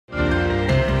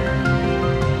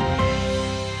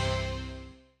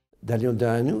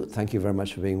DAIANU, thank you very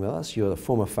much for being with us. You're the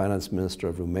former finance minister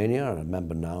of Romania and a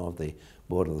member now of the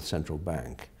board of the central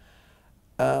bank.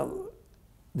 The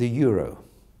euro.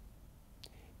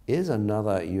 Is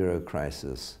another euro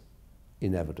crisis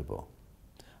inevitable?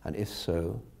 And if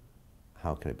so,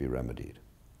 how can it be remedied?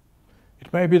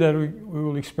 It may be that we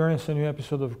will experience a new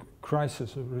episode of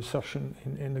crisis, of recession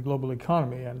in the global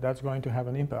economy, and that's going to have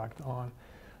an impact on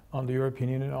the European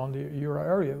Union, on the euro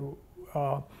area.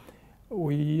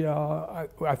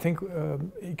 I think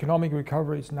economic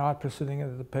recovery is not proceeding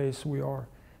at the pace we are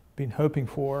been hoping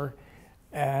for,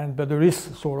 but there is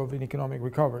sort of an economic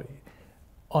recovery.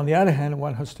 On the other hand,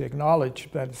 one has to acknowledge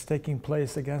that it's taking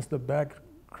place against the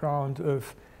background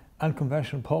of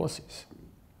unconventional policies.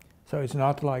 So it's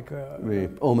not like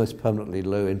almost permanently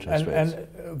low interest rates.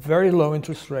 And very low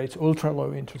interest rates, ultra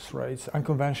low interest rates,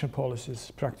 unconventional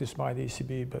policies practiced by the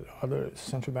ECB, but other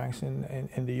central banks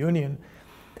in the Union.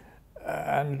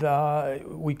 And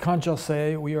we can't just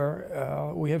say we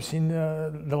have seen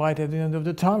the light at the end of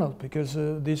the tunnel, because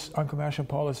these unconventional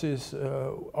policies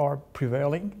are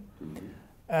prevailing,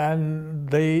 and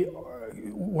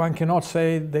one cannot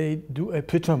say they do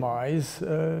epitomize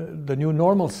the new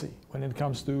normalcy when it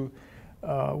comes to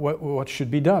what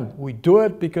should be done. We do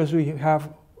it because we have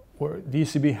what the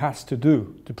ECB has to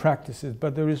do to practice it,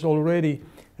 but there is already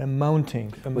a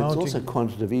mounting. But it's also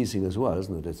quantitative easing as well,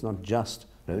 isn't it? It's not just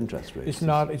low interest rates.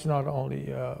 It's not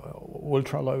only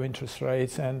ultra low interest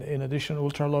rates, and in addition,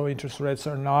 ultra low interest rates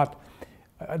do not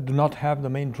have the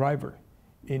main driver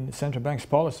in central banks'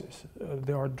 policies.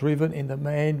 They are driven in the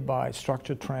main by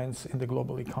structured trends in the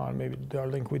global economy. They are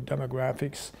linked with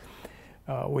demographics,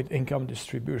 with income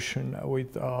distribution,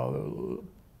 with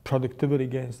productivity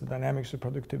gains, the dynamics of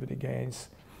productivity gains.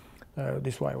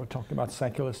 This is why we're talking about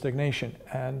secular stagnation.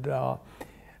 And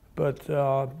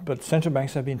but central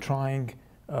banks have been trying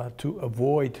to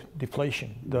avoid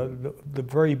deflation, the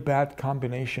very bad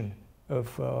combination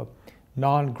of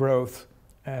non-growth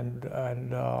and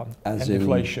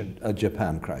deflation. A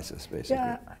Japan crisis, basically.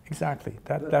 Yeah, exactly.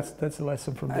 That's a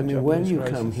lesson from the Japanese mean, when you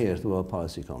crisis. come here to the World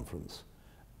Policy Conference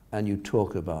and you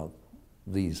talk about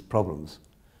these problems,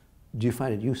 do you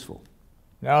find it useful?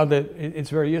 Now that it's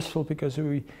very useful, because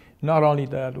not only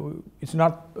that, it's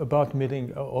not about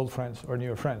meeting old friends or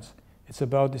new friends. It's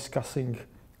about discussing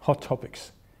hot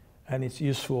topics, and it's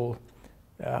useful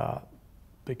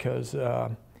because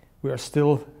we are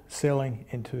still sailing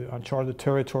into uncharted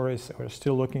territories. We're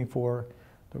still looking for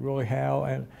the really how,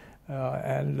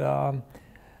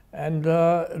 and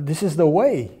this is the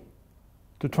way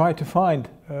to try to find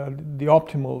the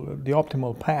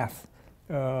optimal path,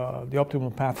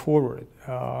 forward.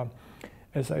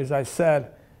 As I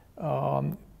said,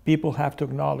 people have to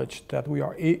acknowledge that we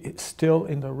are still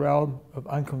in the realm of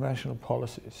unconventional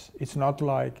policies. It's not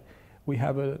like we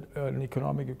have an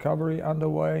economic recovery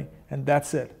underway and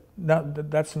that's it.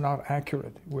 That's not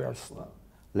accurate. We are.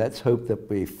 Let's hope that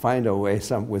we find our way,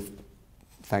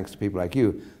 thanks to people like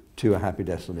you, to a happy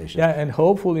destination. Yeah, and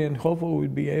hopefully we'll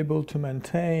be able to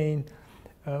maintain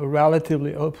a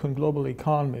relatively open global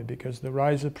economy, because the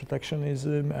rise of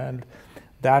protectionism and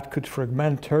that could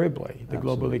fragment terribly the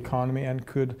global economy and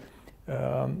could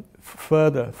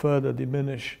further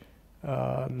diminish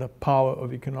the power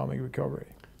of economic recovery.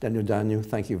 DAIANU,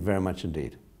 thank you very much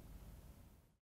indeed.